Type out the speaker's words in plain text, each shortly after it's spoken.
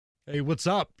Hey, what's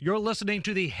up? You're listening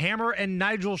to the Hammer and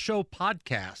Nigel Show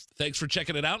podcast. Thanks for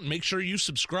checking it out and make sure you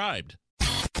subscribed.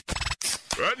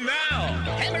 Right now,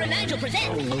 Hammer and Nigel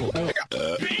present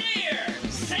Beer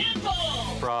Sample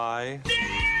Fry.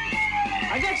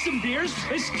 I got some beers.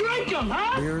 Let's drink them,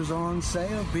 huh? Beer's on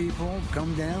sale, people.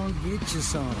 Come down, get you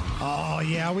some. Oh,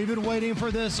 yeah, we've been waiting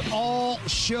for this all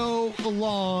show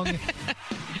long.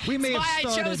 We may have That's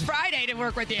why started. I chose Friday to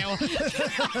work with you.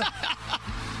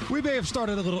 We may have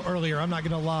started a little earlier, I'm not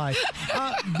going to lie.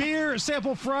 Beer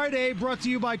Sample Friday brought to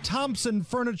you by Thompson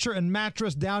Furniture and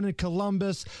Mattress down in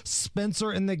Columbus.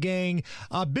 Spencer and the gang,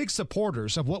 big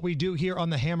supporters of what we do here on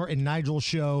the Hammer and Nigel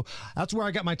Show. That's where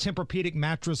I got my Tempur-Pedic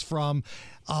mattress from.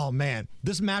 Oh, man,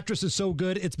 this mattress is so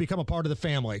good, it's become a part of the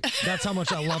family. That's how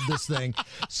much I love this thing.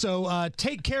 So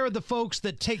take care of the folks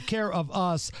that take care of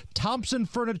us. Thompson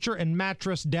Furniture and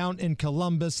Mattress down in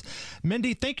Columbus.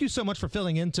 Mindy, thank you so much for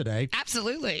filling in today.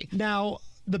 Absolutely. Now,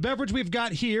 the beverage we've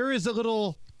got here is a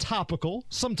little topical.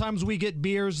 Sometimes we get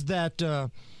beers that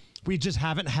we just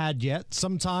haven't had yet.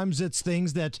 Sometimes it's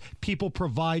things that people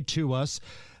provide to us.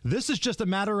 This is just a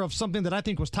matter of something that I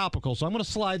think was topical. So I'm going to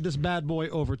slide this bad boy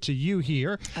over to you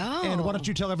here. Oh. And why don't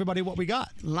you tell everybody what we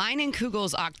got?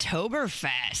 Leinenkugel's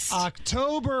Oktoberfest.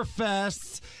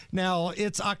 Oktoberfest. Now,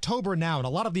 it's October now, and a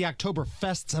lot of the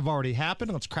Oktoberfests have already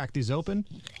happened. Let's crack these open.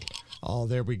 Oh,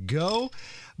 there we go.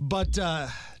 But,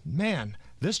 man,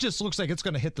 this just looks like it's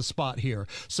going to hit the spot here.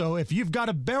 So if you've got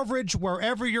a beverage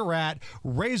wherever you're at,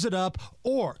 raise it up.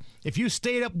 Or if you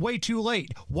stayed up way too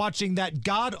late watching that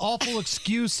god-awful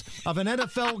excuse of an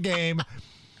NFL game,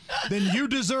 then you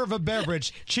deserve a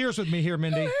beverage. Cheers with me here,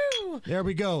 Mindy. Woo-hoo. There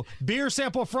we go. Beer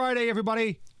Sample Friday,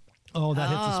 everybody. Oh, that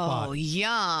hits the spot. Oh,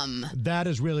 yum. That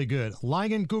is really good.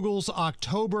 Leinenkugel's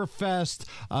Oktoberfest,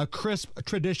 a crisp,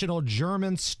 traditional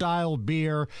German-style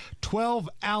beer, 12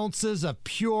 ounces of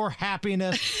pure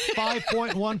happiness,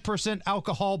 5.1%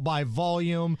 alcohol by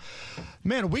volume.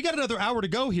 Man, we got another hour to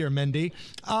go here, Mindy.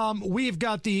 We've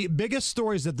got the biggest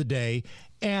stories of the day.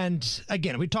 And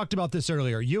again, we talked about this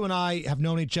earlier. You and I have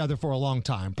known each other for a long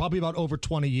time, probably about over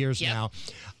 20 years now.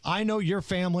 I know your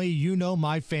family. You know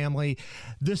my family.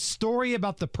 This story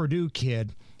about the Purdue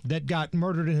kid that got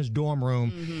murdered in his dorm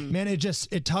room, man,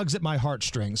 it tugs at my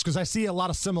heartstrings because I see a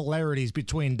lot of similarities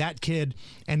between that kid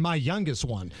and my youngest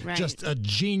one. Right. Just a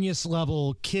genius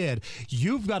level kid.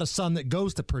 You've got a son that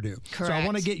goes to Purdue. Correct. So I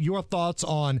want to get your thoughts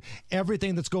on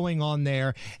everything that's going on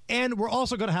there. And we're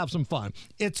also going to have some fun.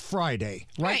 It's Friday,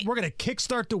 right? We're going to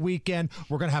kickstart the weekend.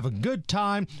 We're going to have a good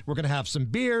time. We're going to have some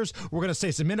beers. We're going to say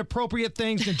some inappropriate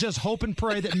things and just hope and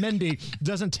pray that Mindy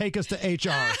doesn't take us to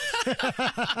HR.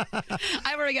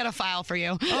 I already got a file for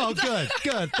you. Oh, good,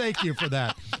 good. Thank you for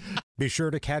that. Be sure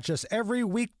to catch us every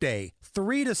weekday,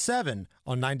 3 to 7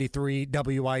 on 93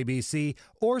 WIBC,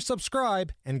 or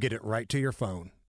subscribe and get it right to your phone.